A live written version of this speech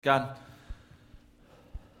God,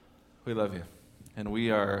 we love you. And we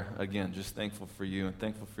are, again, just thankful for you and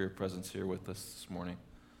thankful for your presence here with us this morning.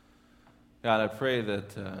 God, I pray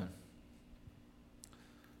that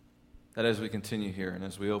as we continue here and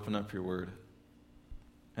as we open up your word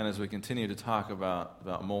and as we continue to talk about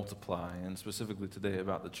Multiply and specifically today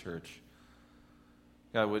about the church,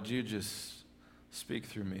 God, would you just speak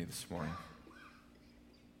through me this morning?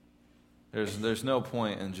 There's no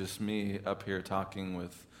point in just me up here talking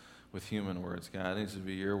with human words. God, it needs to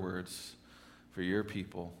be your words for your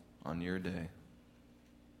people on your day.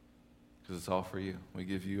 Because it's all for you. We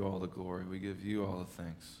give you all the glory. We give you all the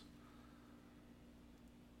thanks.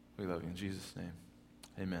 We love you in Jesus' name.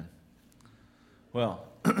 Amen. Well,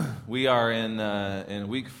 we are in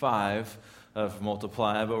week 5 of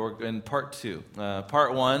Multiply, but we're in part 2.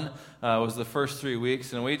 Part 1 was the first 3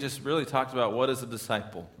 weeks, and we just really talked about what is a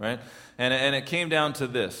disciple, right? And it came down to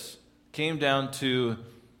this. Came down to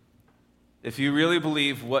if you really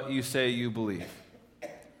believe what you say you believe.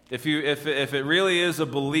 If it really is a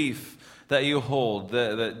belief that you hold,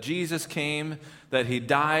 that Jesus came, that he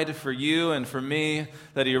died for you and for me,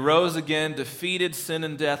 that he rose again, defeated sin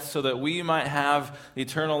and death so that we might have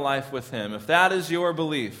eternal life with him. If that is your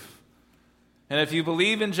belief, and if you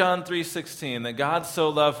believe in John 3:16, that God so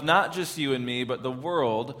loved not just you and me, but the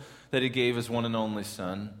world, that he gave his one and only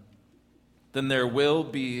Son, then there will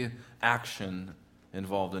be action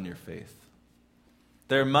involved in your faith.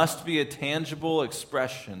 There must be a tangible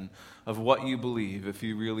expression of what you believe if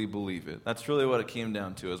you really believe it. That's really what it came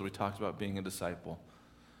down to as we talked about being a disciple.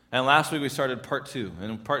 And last week we started part 2.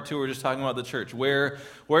 And in part 2 we're just talking about the church. Where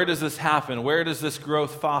does this happen? Where does this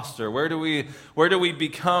growth foster? Where do we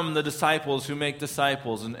become the disciples who make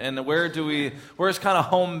disciples? And where's kind of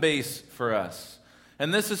home base for us?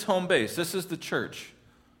 And this is home base. This is the church.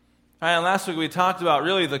 Right, and last week we talked about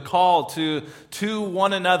really the call to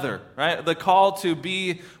one another, right? The call to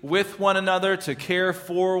be with one another, to care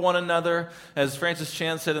for one another. As Francis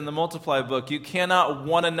Chan said in the Multiply book, you cannot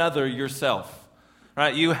one another yourself,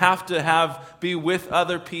 right? You have to be with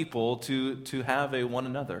other people to have a one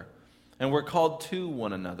another. And we're called to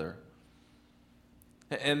one another.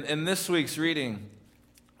 And in this week's reading,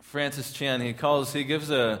 Francis Chan, he gives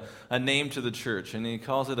a name to the church, and he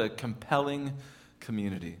calls it a compelling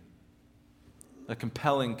community. A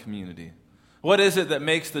compelling community. What is it that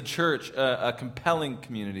makes the church a compelling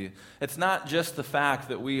community? It's not just the fact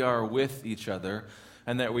that we are with each other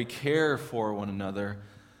and that we care for one another.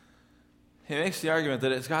 He makes the argument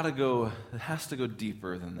that it has to go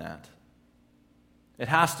deeper than that. It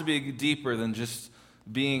has to be deeper than just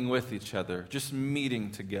being with each other, just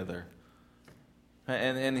meeting together.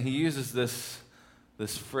 And he uses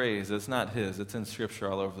this phrase, it's not his, it's in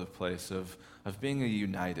Scripture all over the place, of being a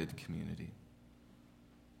united community.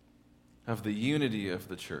 Of the unity of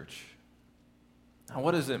the church. Now,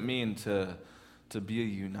 what does it mean to be a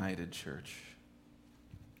united church?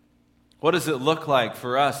 What does it look like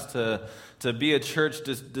for us to be a church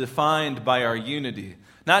defined by our unity?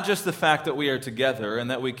 Not just the fact that we are together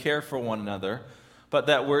and that we care for one another, but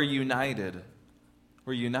that we're united.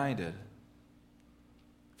 We're united.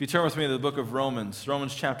 If you turn with me to the book of Romans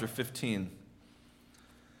chapter 15,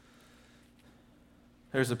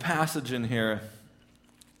 there's a passage in here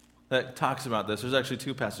that talks about this. There's actually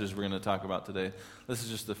 2 passages we're going to talk about today. This is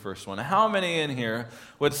just the first one. How many in here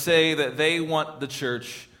would say that they want the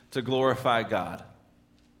church to glorify God?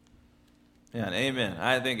 Yeah, and amen.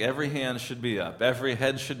 I think every hand should be up. Every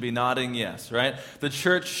head should be nodding yes, right? The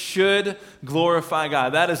church should glorify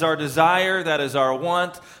God. That is our desire. That is our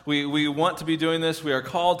want. We want to be doing this. We are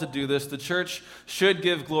called to do this. The church should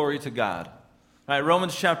give glory to God. All right,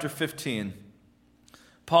 Romans chapter 15.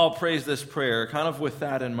 Paul prays this prayer kind of with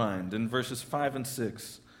that in mind in verses 5 and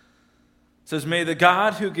 6. It says, "May the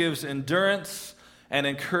God who gives endurance and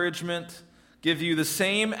encouragement give you the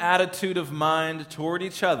same attitude of mind toward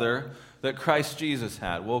each other that Christ Jesus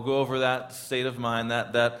had." We'll go over that state of mind,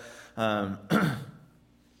 that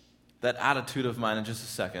attitude of mind in just a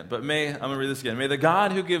second. But I'm going to read this again. "May the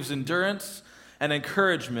God who gives endurance and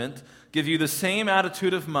encouragement give you the same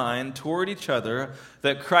attitude of mind toward each other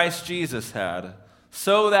that Christ Jesus had,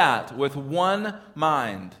 so that with one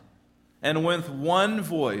mind and with one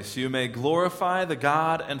voice you may glorify the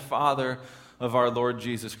God and Father of our Lord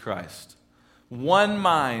Jesus Christ." One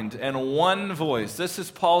mind and one voice. This is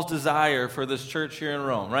Paul's desire for this church here in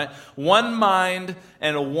Rome, right? One mind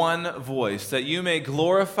and one voice, that you may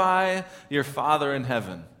glorify your Father in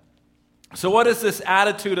heaven. So what is this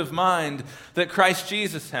attitude of mind that Christ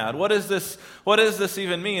Jesus had? What does this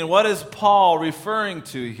even mean? What is Paul referring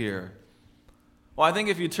to here? Well, I think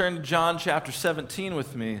if you turn to John chapter 17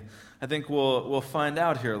 with me, I think we'll find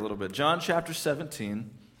out here a little bit. John chapter 17,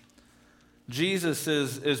 Jesus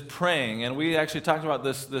is praying, and we actually talked about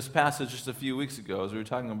this passage just a few weeks ago as we were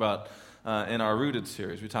talking about in our Rooted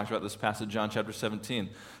series. We talked about this passage, John chapter 17,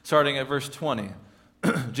 starting at verse 20.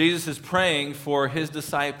 Jesus is praying for his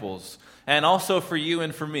disciples, and also for you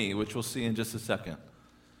and for me, which we'll see in just a second.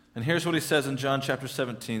 And here's what he says in John chapter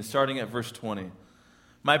 17, starting at verse 20.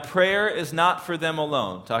 My prayer is not for them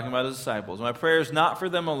alone, talking about his disciples. My prayer is not for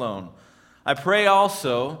them alone. I pray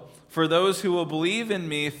also for those who will believe in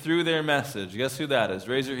me through their message. Guess who that is?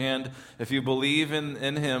 Raise your hand if you believe in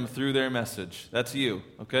him through their message. That's you,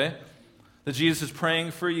 okay? That Jesus is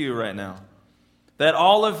praying for you right now. That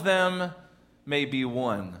all of them may be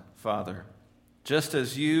one, Father. Just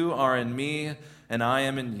as you are in me and I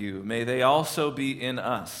am in you, may they also be in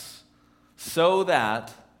us, so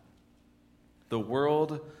that the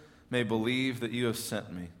world may believe that you have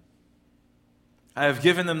sent me. I have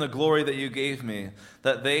given them the glory that you gave me,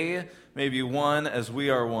 that they may be one as we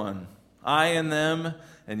are one. I and them,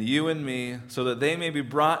 and you and me, so that they may be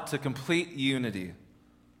brought to complete unity.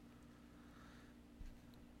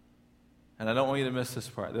 And I don't want you to miss this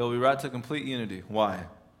part. They will be brought to complete unity. Why?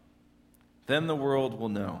 Then the world will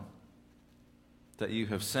know that you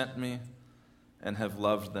have sent me and have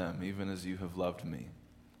loved them, even as you have loved me.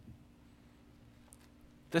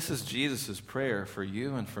 This is Jesus' prayer for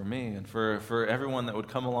you and for me and for everyone that would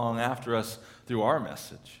come along after us through our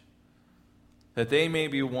message. That they may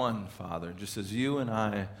be one, Father, just as you and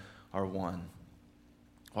I are one.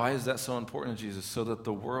 Why is that so important to Jesus? So that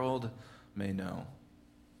the world may know.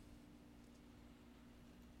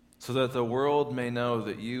 So that the world may know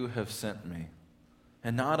that you have sent me.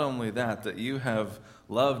 And not only that you have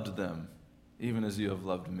loved them, even as you have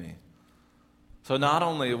loved me. So not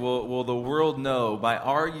only will the world know by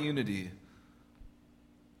our unity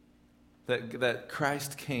that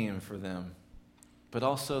Christ came for them, but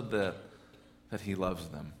also that he loves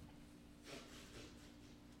them.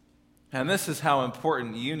 And this is how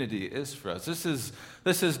important unity is for us. This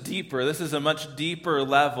is deeper. This is a much deeper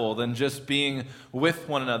level than just being with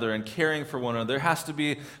one another and caring for one another. There has to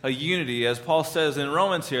be a unity, as Paul says in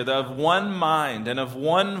Romans here, that of one mind and of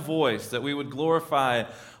one voice, that we would glorify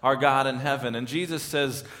our God in heaven. And Jesus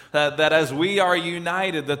says that as we are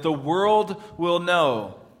united, that the world will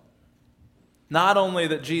know not only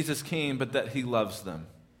that Jesus came, but that he loves them.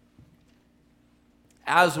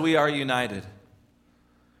 As we are united.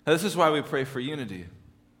 Now, this is why we pray for unity.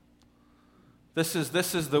 This is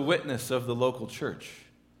the witness of the local church.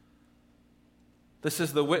 This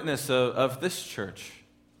is the witness of this church.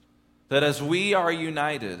 That as we are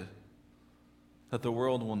united, that the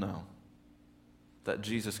world will know that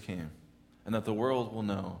Jesus came, and that the world will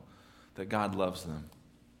know that God loves them.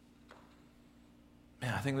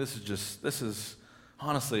 Man, I think this is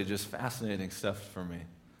honestly just fascinating stuff for me.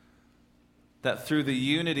 That through the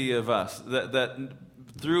unity of us, that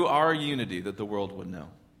through our unity, that the world would know.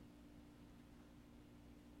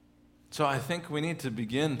 So I think we need to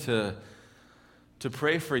begin to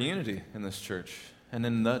pray for unity in this church and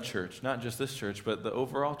in the church, not just this church, but the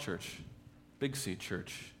overall church, Big C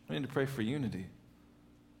Church. We need to pray for unity.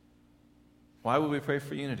 Why would we pray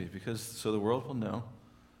for unity? Because so the world will know,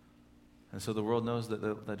 and so the world knows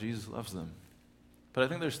that Jesus loves them. But I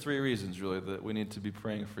think there's three reasons, really, that we need to be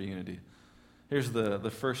praying for unity. Here's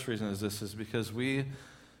the first reason is because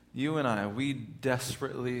you and I, we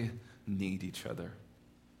desperately need each other.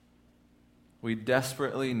 We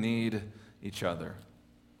desperately need each other.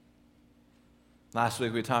 Last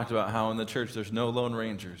week we talked about how in the church there's no lone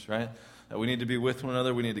rangers, right? That we need to be with one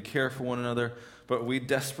another, we need to care for one another, but we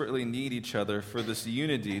desperately need each other for this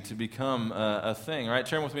unity to become a thing, right?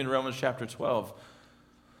 Turn with me to Romans chapter 12.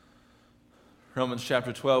 Romans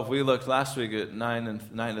chapter 12, we looked last week at 9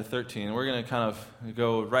 to 13. We're going to kind of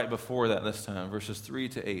go right before that this time, verses 3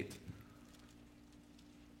 to 8.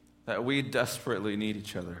 That we desperately need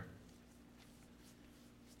each other.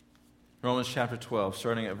 Romans chapter 12,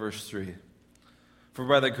 starting at verse 3. For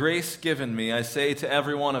by the grace given me, I say to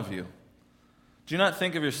every one of you, do not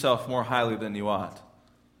think of yourself more highly than you ought,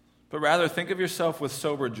 but rather think of yourself with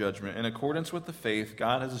sober judgment in accordance with the faith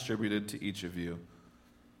God has distributed to each of you.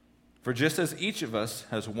 For just as each of us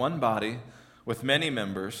has one body with many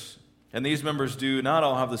members, and these members do not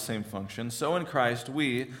all have the same function, so in Christ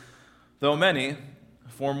we, though many,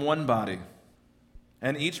 form one body,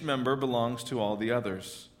 and each member belongs to all the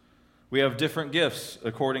others. We have different gifts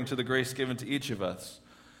according to the grace given to each of us.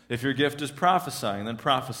 If your gift is prophesying, then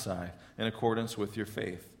prophesy in accordance with your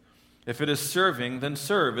faith. If it is serving, then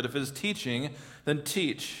serve. If it is teaching, then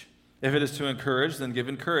teach. If it is to encourage, then give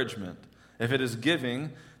encouragement. If it is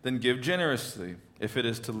giving, then give generously. If it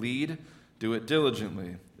is to lead, do it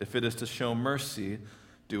diligently. If it is to show mercy,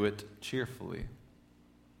 do it cheerfully.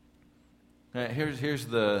 All right, here's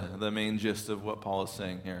the main gist of what Paul is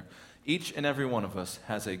saying here. Each and every one of us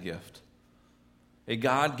has a gift. A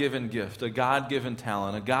God-given gift, a God-given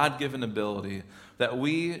talent, a God-given ability that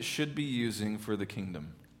we should be using for the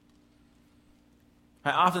kingdom.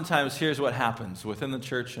 Oftentimes, here's what happens within the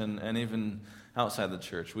church and even outside the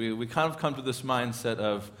church. We kind of come to this mindset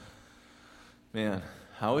of, man,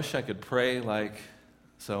 I wish I could pray like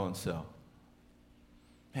so-and-so.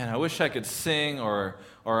 Man, I wish I could sing, or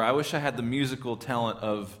I wish I had the musical talent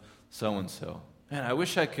of so-and-so. Man, I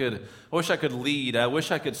wish I could lead. I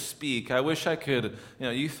wish I could speak. I wish I could,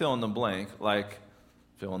 you fill in the blank, like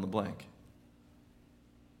fill in the blank.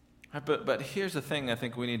 But here's the thing I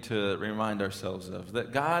think we need to remind ourselves of,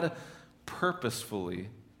 that God purposefully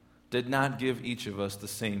did not give each of us the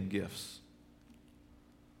same gifts.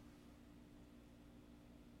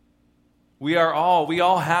 We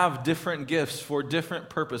all have different gifts for different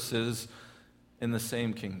purposes in the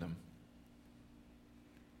same kingdom,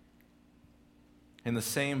 in the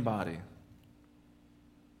same body.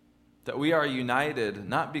 That we are united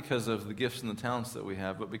not because of the gifts and the talents that we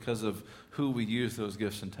have, but because of who we use those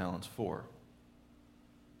gifts and talents for.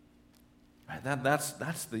 Right?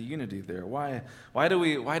 That's the unity there. Why do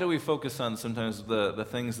we focus on sometimes the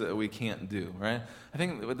things that we can't do, right? I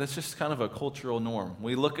think that's just kind of a cultural norm.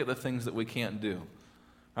 We look at the things that we can't do.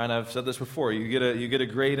 Right? I've said this before. You get a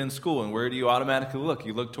grade in school, and where do you automatically look?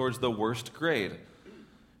 You look towards the worst grade.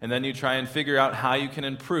 And then you try and figure out how you can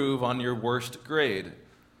improve on your worst grade.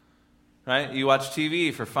 Right? You watch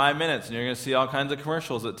TV for 5 minutes, and you're going to see all kinds of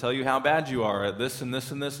commercials that tell you how bad you are at this and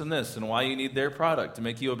this and this and this, and why you need their product to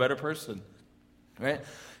make you a better person. Right?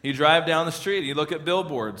 You drive down the street, and you look at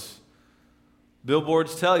billboards.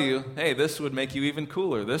 Billboards tell you, hey, this would make you even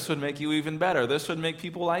cooler. This would make you even better. This would make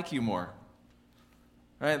people like you more.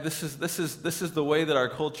 Right? This is the way that our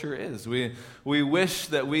culture is. We wish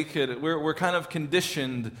that we could. We're kind of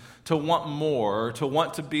conditioned to want more, or to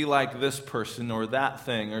want to be like this person or that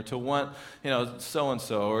thing, or to want so and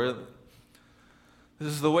so. Or this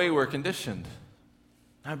is the way we're conditioned.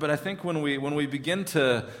 But I think when we begin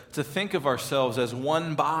to think of ourselves as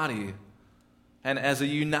one body and as a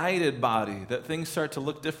united body, that things start to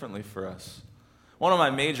look differently for us. One of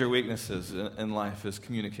my major weaknesses in life is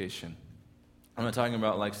communication. I'm not talking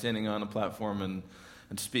about like standing on a platform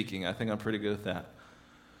and speaking. I think I'm pretty good at that.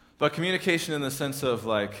 But communication in the sense of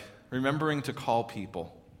like remembering to call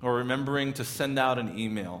people, or remembering to send out an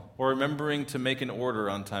email, or remembering to make an order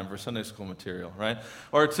on time for Sunday school material, right?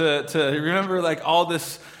 Or to remember like all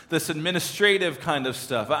this administrative kind of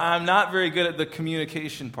stuff. I'm not very good at the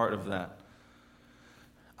communication part of that.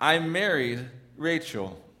 I married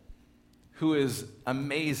Rachel, who is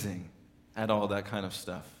amazing at all that kind of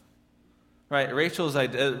stuff. Right, Rachel's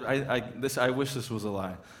I wish this was a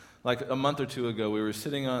lie. Like a month or two ago, we were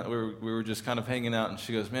sitting on, we were just kind of hanging out, and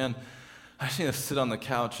she goes, "Man, I just need to sit on the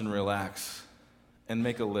couch and relax and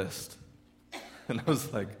make a list." And I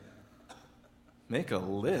was like, "Make a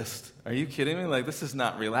list? Are you kidding me? Like, this is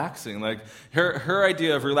not relaxing." Like, her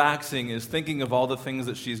idea of relaxing is thinking of all the things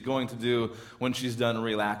that she's going to do when she's done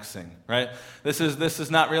relaxing, right? This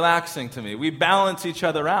is not relaxing to me. We balance each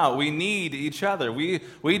other out. We need each other.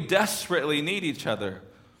 We desperately need each other,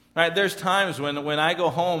 right? There's times when I go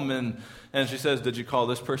home and she says, "Did you call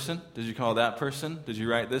this person? Did you call that person? Did you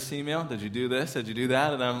write this email? Did you do this? Did you do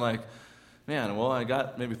that?" And I'm like, man, well, I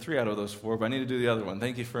got maybe 3 out of those 4, but I need to do the other one.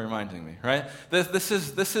 Thank you for reminding me, right? This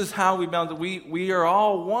is how we balance. We are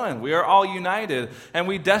all one. We are all united, and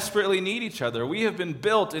we desperately need each other. We have been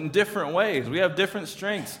built in different ways. We have different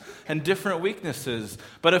strengths and different weaknesses.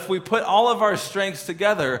 But if we put all of our strengths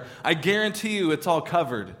together, I guarantee you it's all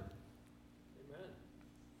covered. Amen.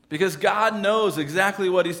 Because God knows exactly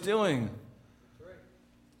what He's doing.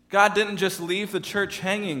 God didn't just leave the church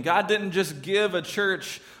hanging. God didn't just give a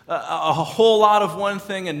church a whole lot of one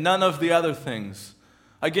thing and none of the other things.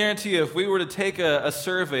 I guarantee you, if we were to take a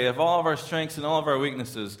survey of all of our strengths and all of our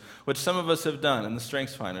weaknesses, which some of us have done in the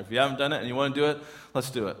Strengths Finder, if you haven't done it and you want to do it,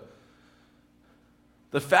 let's do it.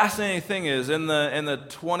 The fascinating thing is, in the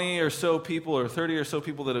 20 or so people or 30 or so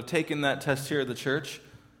people that have taken that test here at the church,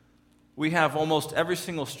 we have almost every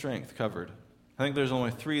single strength covered. I think there's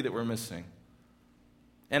only 3 that we're missing.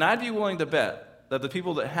 And I'd be willing to bet that the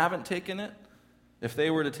people that haven't taken it, if they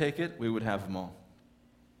were to take it, we would have them all.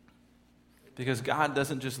 Because God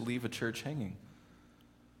doesn't just leave a church hanging.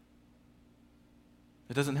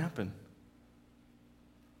 It doesn't happen.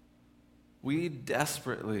 We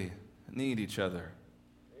desperately need each other.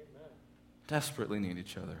 Amen. Desperately need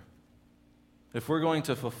each other. if we're going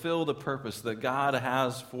to fulfill the purpose that God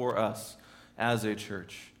has for us as a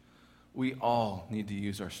church, we all need to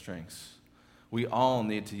use our strengths. We all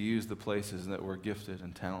need to use the places that we're gifted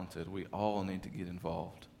and talented. We all need to get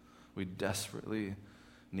involved. We desperately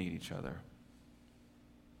need each other.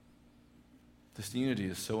 This unity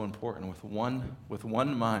is so important. With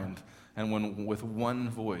one mind and with one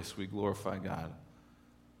voice, we glorify God.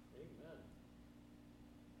 Amen.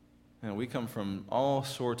 And we come from all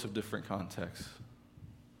sorts of different contexts,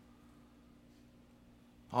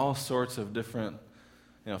 all sorts of different,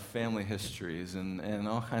 family histories and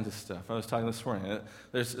all kinds of stuff. I was talking this morning.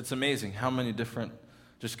 It's amazing how many different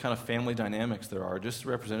just kind of family dynamics there are just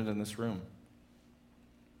represented in this room.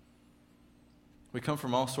 We come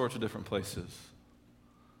from all sorts of different places,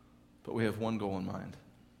 but we have one goal in mind: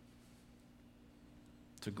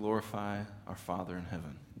 to glorify our Father in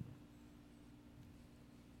heaven.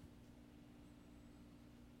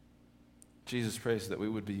 Jesus prays that we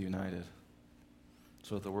would be united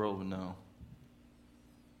so that the world would know.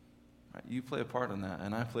 Right, you play a part in that,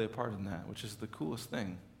 and I play a part in that, which is the coolest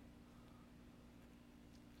thing.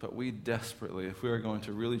 But we desperately, if we are going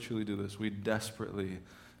to really truly do this, we desperately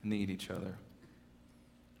need each other.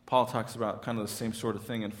 Paul talks about kind of the same sort of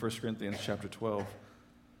thing in 1 Corinthians chapter 12. If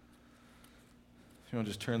you want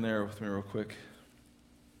to just turn there with me real quick.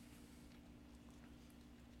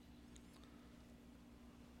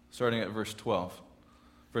 Starting at verse 12.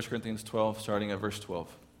 1 Corinthians 12, starting at verse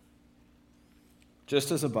 12.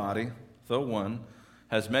 Just as a body, though one,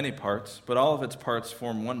 has many parts, but all of its parts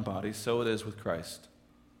form one body, so it is with Christ.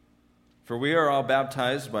 For we are all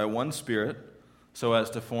baptized by one Spirit, so as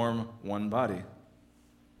to form one body.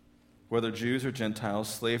 Whether Jews or Gentiles,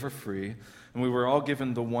 slave or free, and we were all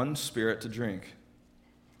given the one Spirit to drink.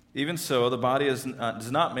 Even so, the body is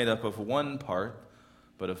not made up of one part,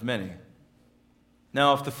 but of many.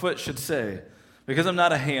 Now, if the foot should say, "Because I'm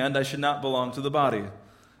not a hand, I should not belong to the body,"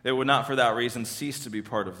 it would not for that reason cease to be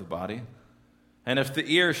part of the body. And if the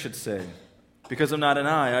ear should say, "Because I'm not an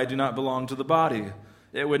eye, I do not belong to the body,"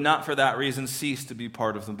 it would not for that reason cease to be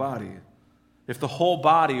part of the body. If the whole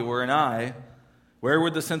body were an eye, where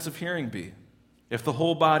would the sense of hearing be? If the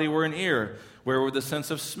whole body were an ear, where would the sense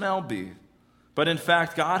of smell be? But in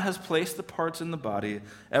fact, God has placed the parts in the body,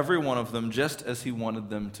 every one of them, just as He wanted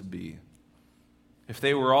them to be. If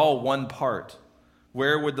they were all one part,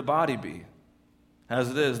 where would the body be? As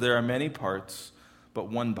it is, there are many parts, but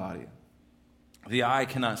one body. The eye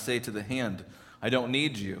cannot say to the hand, "I don't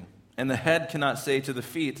need you," and the head cannot say to the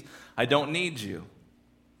feet, "I don't need you."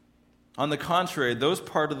 On the contrary, those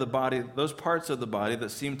parts of the body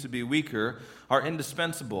that seem to be weaker are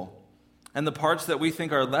indispensable. And the parts that we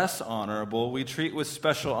think are less honorable, we treat with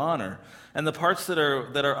special honor. And the parts that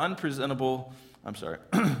are unpresentable,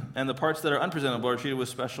 and the parts that are unpresentable are treated with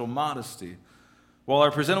special modesty, while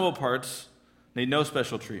our presentable parts need no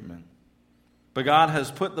special treatment. But God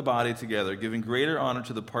has put the body together, giving greater honor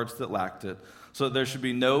to the parts that lacked it, so that there should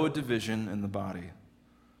be no division in the body,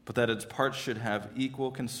 but that its parts should have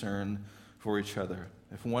equal concern for each other.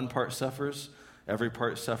 If one part suffers, every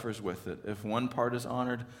part suffers with it. If one part is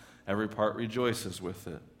honored, every part rejoices with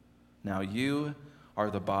it. Now you are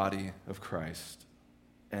the body of Christ,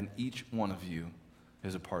 and each one of you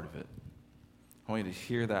is a part of it. I want you to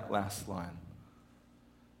hear that last line.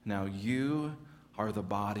 Now you are the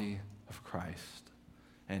body of Christ,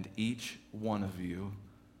 and each one of you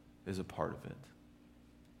is a part of it.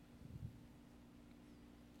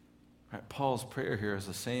 Right, Paul's prayer here is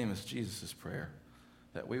the same as Jesus' prayer,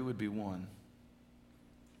 that we would be one,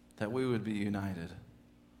 that we would be united.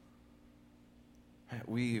 Right,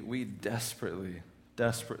 we desperately,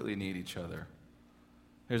 desperately need each other.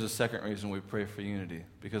 Here's a second reason we pray for unity,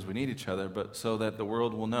 because we need each other, but so that the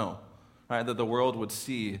world will know, right? That the world would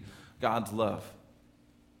see God's love.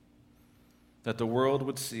 That the world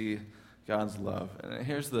would see God's love. And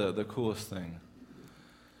here's the coolest thing,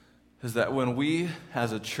 is that when we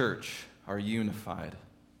as a church are unified,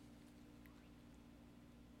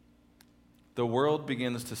 the world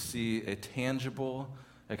begins to see a tangible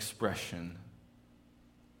expression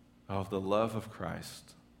of the love of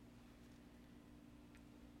Christ.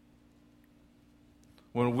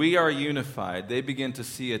 When we are unified, they begin to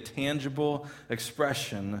see a tangible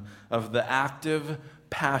expression of the active,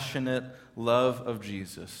 passionate love of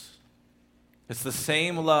Jesus. It's the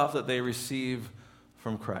same love that they receive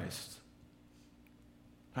from Christ.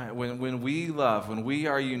 Right, when we love, when we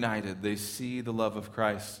are united, they see the love of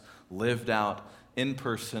Christ lived out in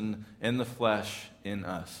person, in the flesh, in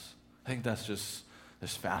us. I think that's just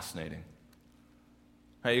fascinating.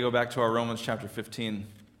 Right, you go back to our Romans chapter 15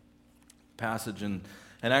 passage, and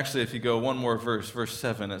And actually, if you go one more verse, verse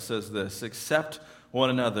 7, it says this: accept one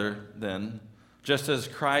another then, just as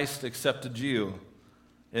Christ accepted you,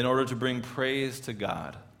 in order to bring praise to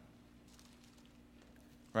God.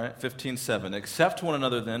 Right? 15:7. Accept one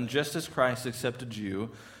another then, just as Christ accepted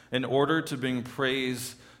you, in order to bring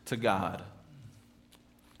praise to God.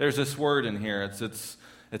 There's this word in here. It's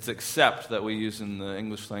accept that we use in the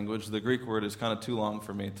English language. The Greek word is kind of too long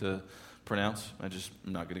for me to pronounce. I'm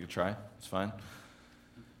not going to try. It's fine.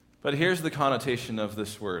 But here's the connotation of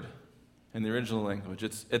this word in the original language.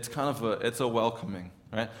 It's kind of it's a welcoming,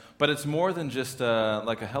 right? But it's more than just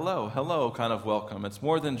like a hello kind of welcome. It's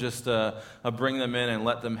more than just a bring them in and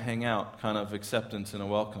let them hang out kind of acceptance and a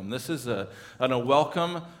welcome. This is a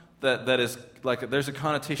welcome that is like, there's a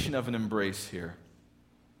connotation of an embrace here.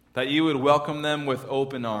 That you would welcome them with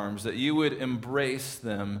open arms, that you would embrace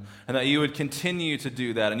them, and that you would continue to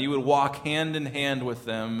do that, and you would walk hand in hand with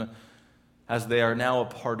them as they are now a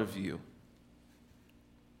part of you.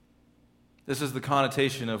 This is the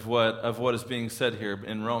connotation of what is being said here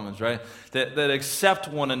in Romans, right? That accept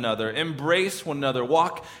one another, embrace one another,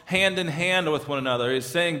 walk hand in hand with one another. He's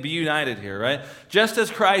saying be united here, right? Just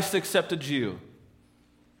as Christ accepted you.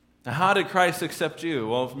 Now, how did Christ accept you?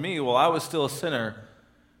 Well, for me, while I was still a sinner,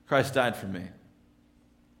 Christ died for me.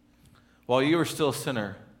 While you were still a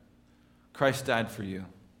sinner, Christ died for you.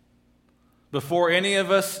 Before any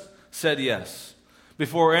of us said yes,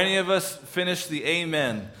 before any of us finished the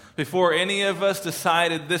amen, before any of us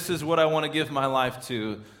decided this is what I want to give my life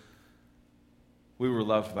to, we were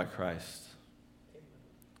loved by Christ.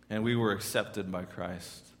 And we were accepted by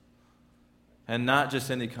Christ. And not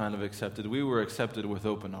just any kind of accepted, we were accepted with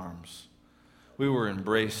open arms. We were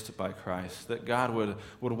embraced by Christ, that God would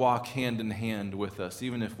walk hand in hand with us,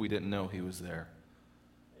 even if we didn't know He was there.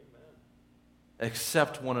 Amen.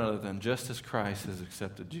 Accept one another then, just as Christ has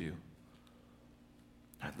accepted you.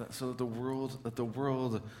 So that the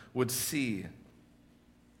world would see.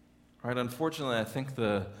 Right? Unfortunately, I think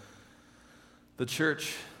the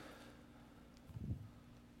church,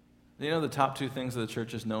 the top two things that the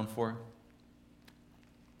church is known for?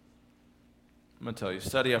 I'm going to tell you,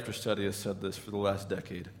 study after study has said this for the last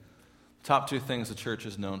decade. Top two things the church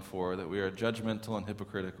is known for, that we are judgmental and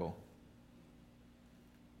hypocritical.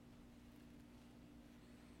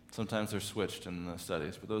 Sometimes they're switched in the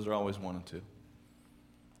studies, but those are always one and two.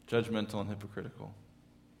 Judgmental and hypocritical.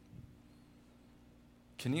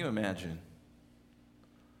 Can you imagine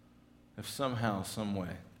if somehow, some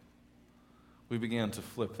way, we began to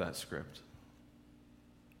flip that script?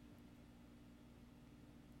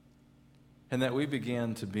 And that we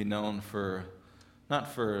began to be known for, not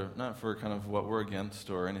for kind of what we're against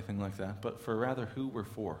or anything like that, but for rather who we're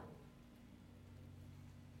for.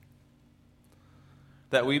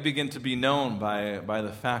 That we begin to be known by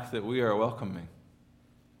the fact that we are welcoming,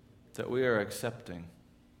 that we are accepting.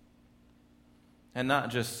 And not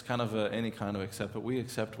just kind of any kind of accept, but we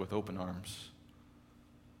accept with open arms.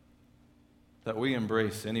 That we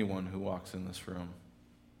embrace anyone who walks in this room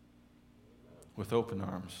with open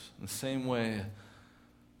arms, in the same way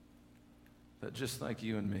that just like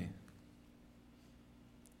you and me,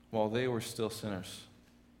 while they were still sinners,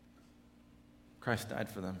 Christ died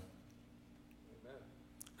for them. Amen.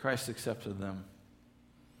 Christ accepted them.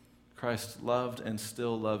 Christ loved and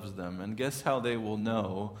still loves them. And guess how they will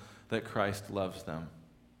know that Christ loves them?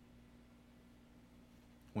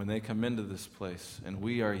 When they come into this place and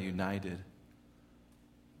we are united,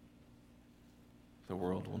 the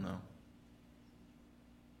world will know.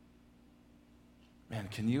 Man,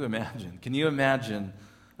 can you imagine? Can you imagine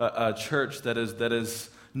a church that is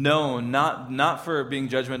known not for being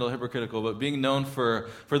judgmental, hypocritical, but being known for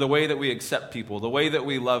the way that we accept people, the way that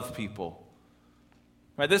we love people?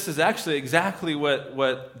 Right? This is actually exactly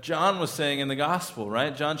what John was saying in the gospel,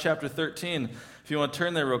 right? John chapter 13. If you want to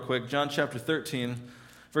turn there real quick, John chapter 13,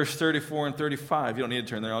 verse 34 and 35. You don't need to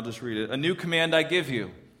turn there, I'll just read it. A new command I give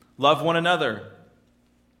you, love one another.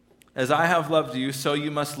 As I have loved you, so you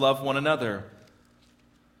must love one another.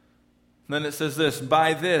 Then it says this,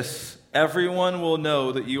 by this, everyone will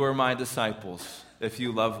know that you are my disciples, if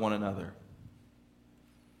you love one another.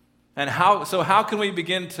 And how can we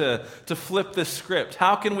begin to flip this script?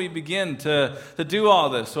 How can we begin to do all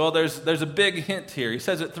this? Well, there's a big hint here. He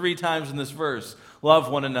says it 3 times in this verse. Love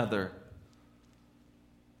one another.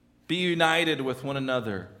 Be united with one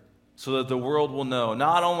another so that the world will know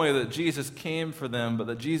not only that Jesus came for them, but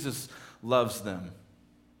that Jesus loves them.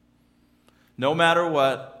 No matter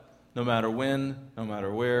what, no matter when, no matter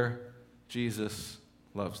where, Jesus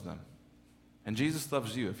loves them. And Jesus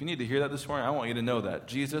loves you. If you need to hear that this morning, I want you to know that.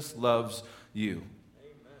 Jesus loves you.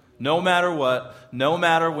 Amen. no matter what, no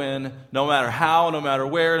matter when, no matter how, no matter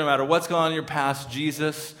where, no matter what's going on in your past,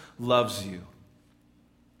 Jesus loves you.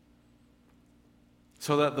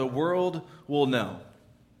 So that the world will know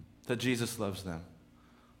that Jesus loves them.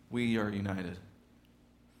 We are united.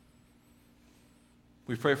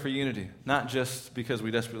 We pray for unity, not just because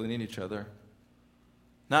we desperately need each other,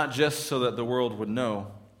 not just so that the world would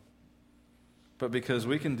know, but because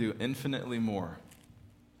we can do infinitely more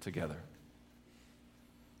together.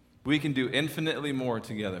 We can do infinitely more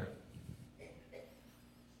together.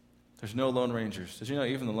 There's no Lone Rangers. Did you know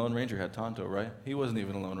even the Lone Ranger had Tonto, right? He wasn't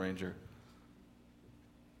even a Lone Ranger.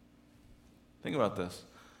 Think about this.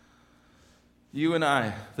 You and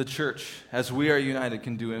I, the church, as we are united,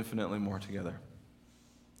 can do infinitely more together.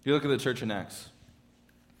 You look at the church in Acts.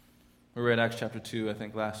 We read Acts chapter 2, I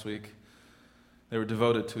think, last week. They were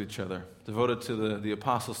devoted to each other, devoted to the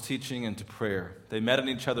apostles' teaching and to prayer. They met in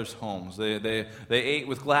each other's homes. They ate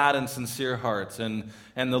with glad and sincere hearts. And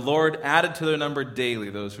the Lord added to their number daily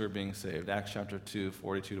those who were being saved. Acts chapter 2,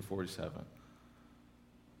 42 to 47.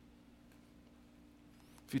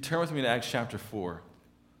 If you turn with me to Acts chapter 4,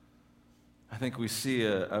 I think we see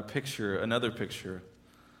another picture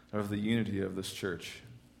of the unity of this church.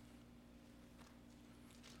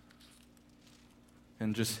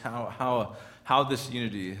 And just how this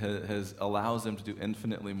unity has allows them to do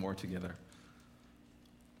infinitely more together.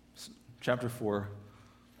 Chapter 4,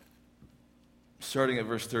 starting at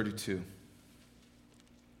verse 32.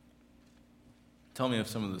 Tell me if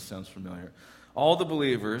some of this sounds familiar. All the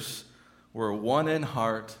believers were one in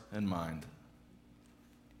heart and mind.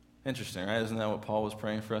 Interesting, right? Isn't that what Paul was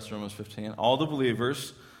praying for us in Romans 15? All the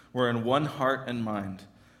believers were in one heart and mind.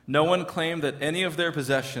 No one claimed that any of their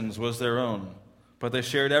possessions was their own, but they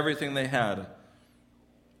shared everything they had.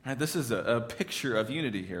 Right, this is a picture of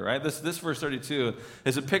unity here, right? This verse 32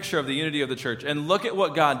 is a picture of the unity of the church. And look at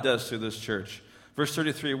what God does through this church. Verse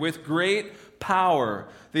 33, with great power,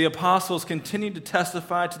 the apostles continued to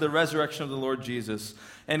testify to the resurrection of the Lord Jesus.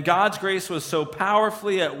 And God's grace was so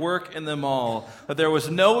powerfully at work in them all that there was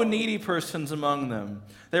no needy persons among them.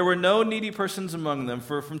 There were no needy persons among them,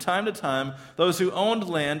 for from time to time, those who owned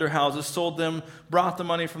land or houses sold them, brought the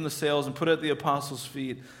money from the sales, and put it at the apostles'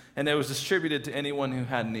 feet, and it was distributed to anyone who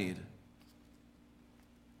had need.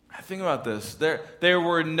 Think about this. There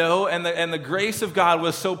were no, and the grace of God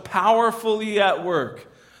was so powerfully at work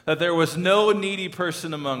that there was no needy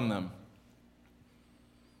person among them.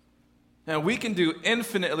 Now, we can do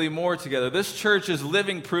infinitely more together. This church is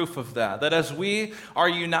living proof of that. That as we are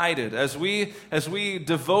united, as we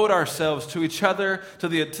devote ourselves to each other, to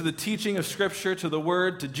the teaching of Scripture, to the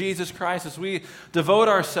Word, to Jesus Christ, as we devote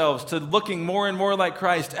ourselves to looking more and more like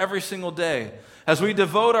Christ every single day, as we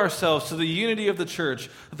devote ourselves to the unity of the church,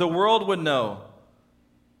 the world would know.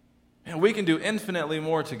 And we can do infinitely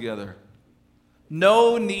more together.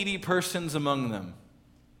 No needy persons among them.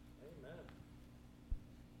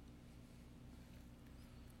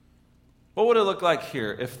 What would it look like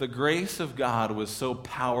here if the grace of God was so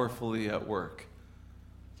powerfully at work?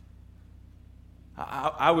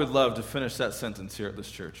 I would love to finish that sentence here at this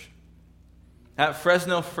church. At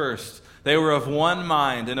Fresno First, they were of one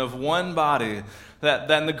mind and of one body, that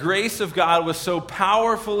the grace of God was so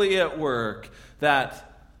powerfully at work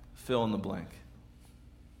that fill in the blank.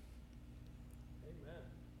 Amen.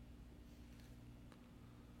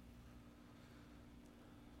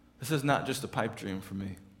 This is not just a pipe dream for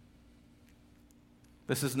me.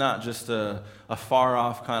 This is not just a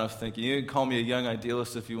far-off kind of thinking. You can call me a young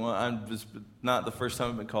idealist if you want. I'm just not the first time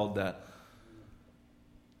I've been called that.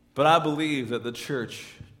 But I believe that the church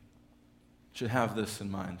should have this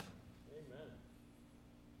in mind. Amen.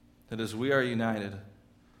 That as we are united,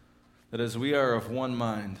 that as we are of one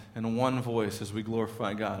mind and one voice as we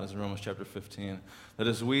glorify God, as in Romans chapter 15, that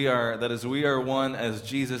as we are one, as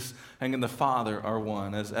Jesus and the Father are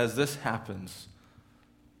one, as this happens,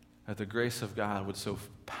 that the grace of God would so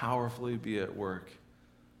powerfully be at work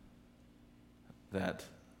that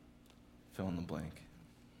fill in the blank.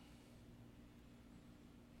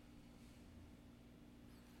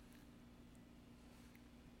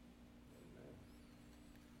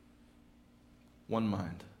 One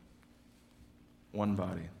mind, one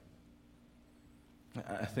body.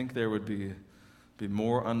 I think there would be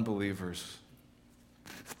more unbelievers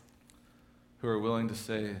who are willing to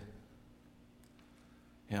say,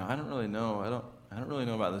 I don't really know. I don't really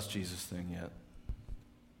know about this Jesus thing yet.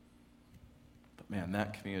 But man,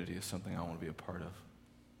 that community is something I want to be a part of.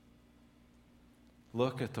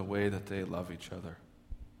 Look at the way that they love each other.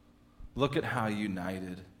 Look at how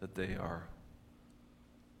united that they are.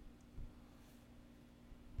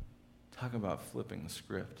 Talk about flipping the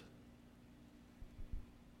script.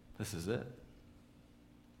 This is it.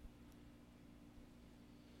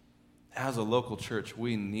 As a local church,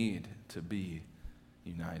 we need to be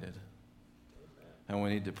united. And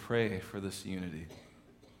we need to pray for this unity.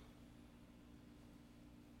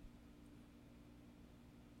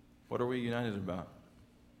 What are we united about?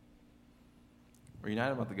 We're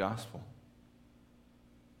united about the gospel.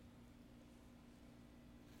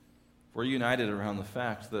 We're united around the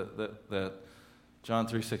fact that John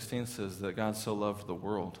 3:16 says that God so loved the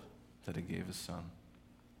world that he gave his son.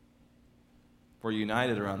 We're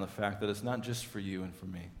united around the fact that it's not just for you and for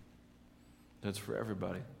me, that it's for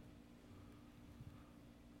everybody.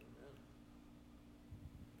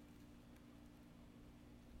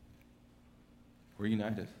 We're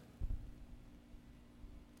united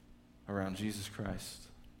around Jesus Christ.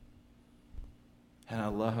 And I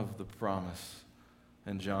love the promise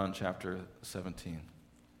in John chapter 17. I'm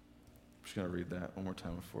just going to read that one more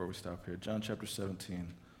time before we stop here. John chapter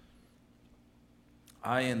 17.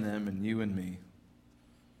 I in them and you in me,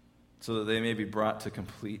 so that they may be brought to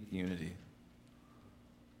complete unity.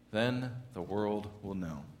 Then the world will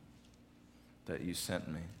know that you sent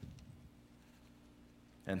me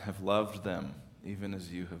and have loved them even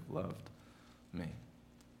as you have loved me.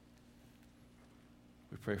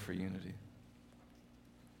 We pray for unity.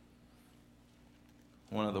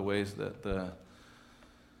 One of the ways that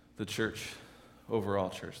the church, overall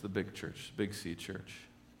church, the big church, Big C church,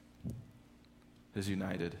 is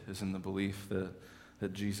united is in the belief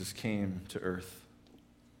that Jesus came to earth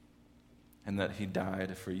and that he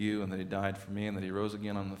died for you and that he died for me and that he rose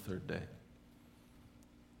again on the third day.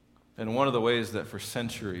 And one of the ways that for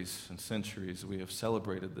centuries and centuries we have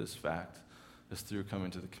celebrated this fact is through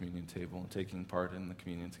coming to the communion table and taking part in the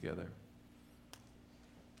communion together.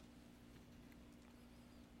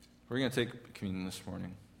 We're going to take communion this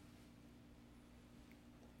morning.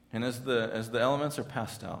 And as the elements are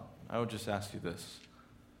passed out, I would just ask you this.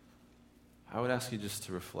 I would ask you just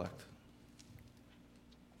to reflect.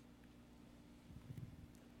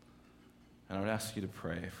 And I would ask you to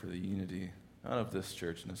pray for the unity, not of this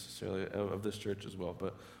church necessarily, of this church as well,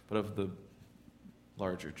 but of the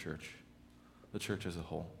larger church, the church as a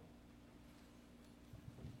whole.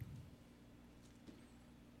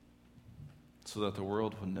 So that the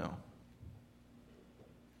world would know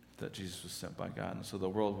that Jesus was sent by God, and so the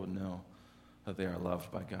world would know that they are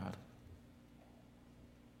loved by God.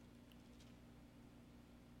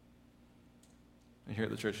 And here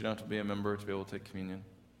at the church, you don't have to be a member to be able to take communion.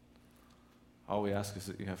 All we ask is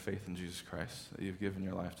that you have faith in Jesus Christ, that you've given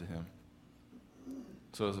your life to him.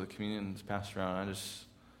 So as the communion is passed around, I just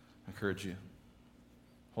encourage you,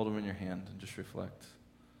 hold them in your hand and just reflect,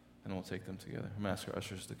 and we'll take them together. I'm going to ask our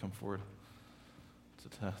ushers to come forward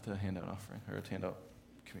to hand out offering, or to hand out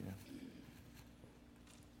communion.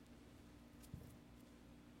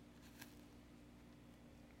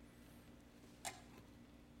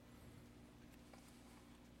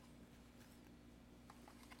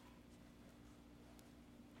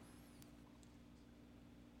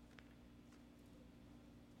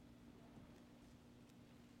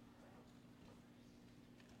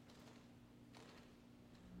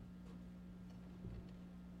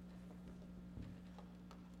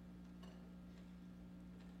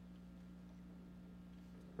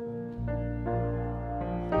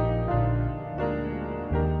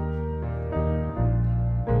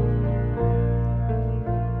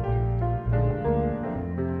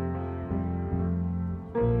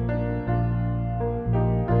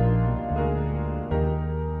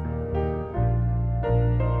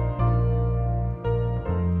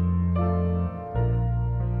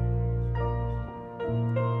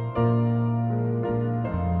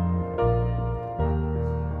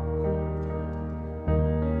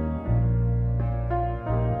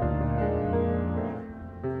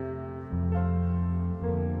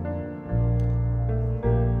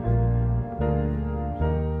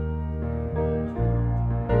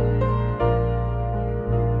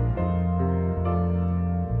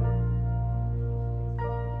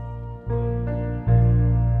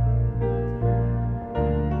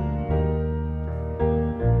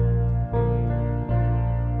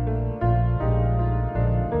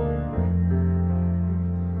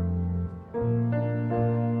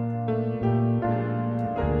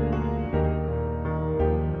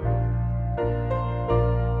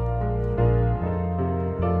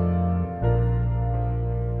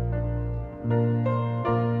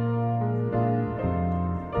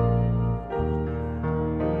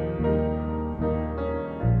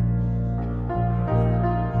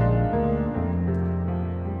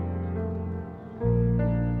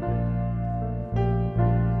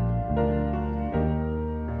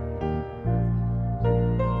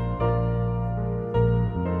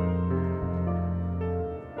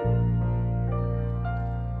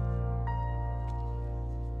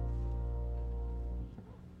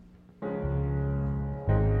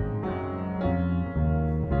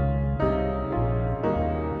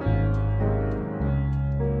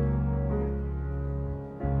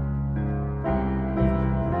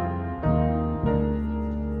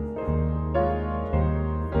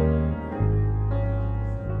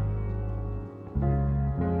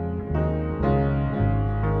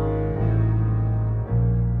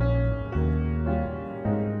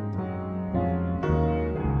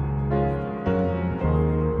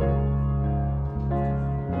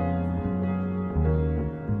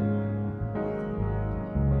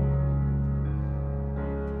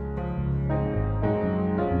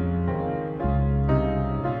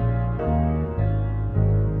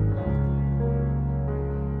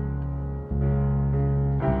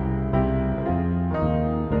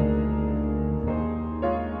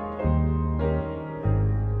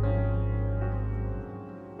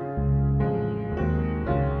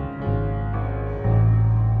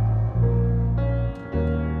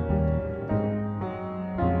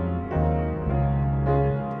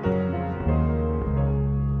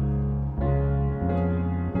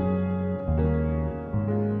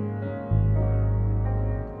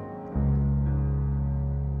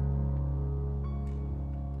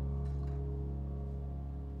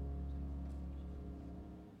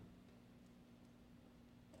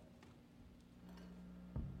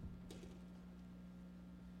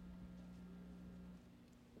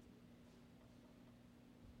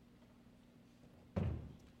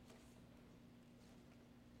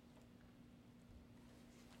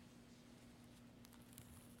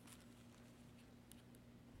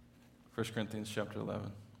 1 Corinthians chapter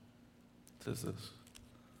 11. It says this.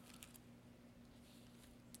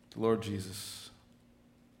 The Lord Jesus,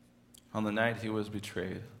 on the night he was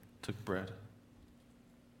betrayed, took bread.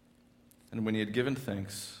 And when he had given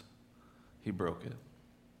thanks, he broke it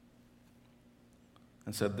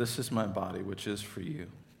and said, "This is my body, which is for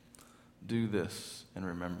you. Do this in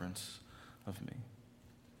remembrance of me."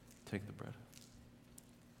 Take the bread.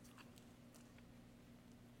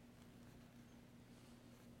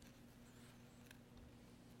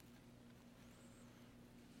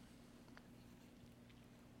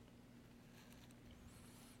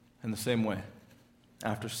 In the same way,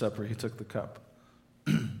 after supper, he took the cup,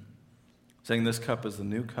 saying, "This cup is the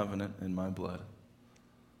new covenant in my blood.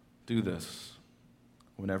 Do this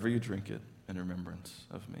whenever you drink it in remembrance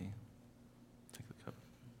of me." Take the cup.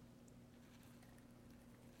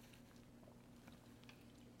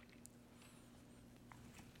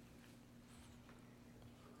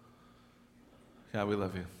 God, we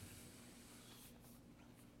love you.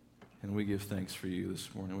 And we give thanks for you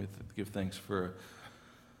this morning. We give thanks for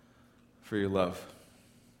your love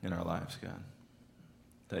in our lives, God.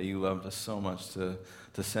 That you loved us so much to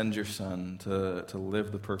send your Son to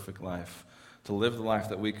live the perfect life, to live the life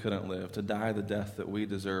that we couldn't live, to die the death that we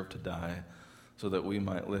deserve to die, so that we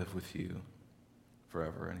might live with you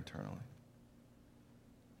forever and eternally.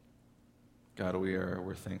 God,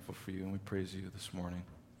 we're thankful for you, and we praise you this morning.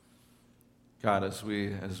 God, as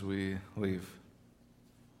we leave,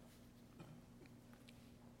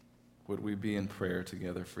 would we be in prayer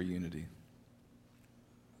together for unity?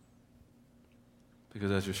 Because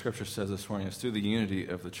as your scripture says this morning, it's through the unity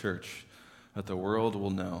of the church that the world will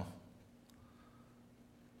know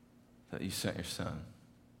that you sent your Son,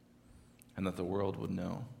 and that the world would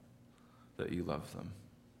know that you love them.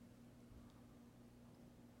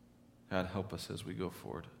 God, help us as we go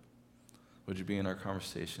forward. Would you be in our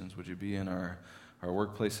conversations? Would you be in our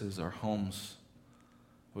workplaces, our homes?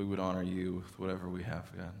 We would honor you with whatever we have,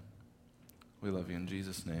 God. We love you in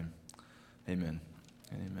Jesus' name. Amen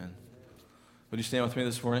and amen. Would you stand with me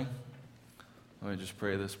this morning? Let me just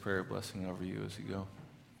pray this prayer of blessing over you as you go.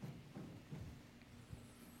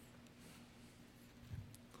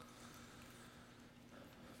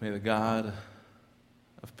 May the God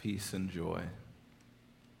of peace and joy,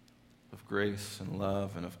 of grace and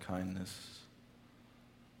love and of kindness,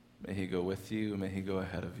 may he go with you, may he go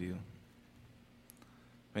ahead of you.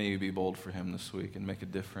 May you be bold for him this week and make a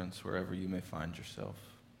difference wherever you may find yourself.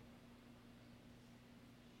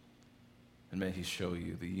 And may he show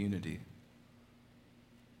you the unity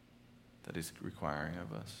that he's requiring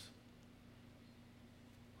of us.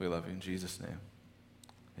 We love you in Jesus' name.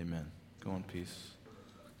 Amen. Go in peace.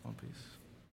 Go in peace.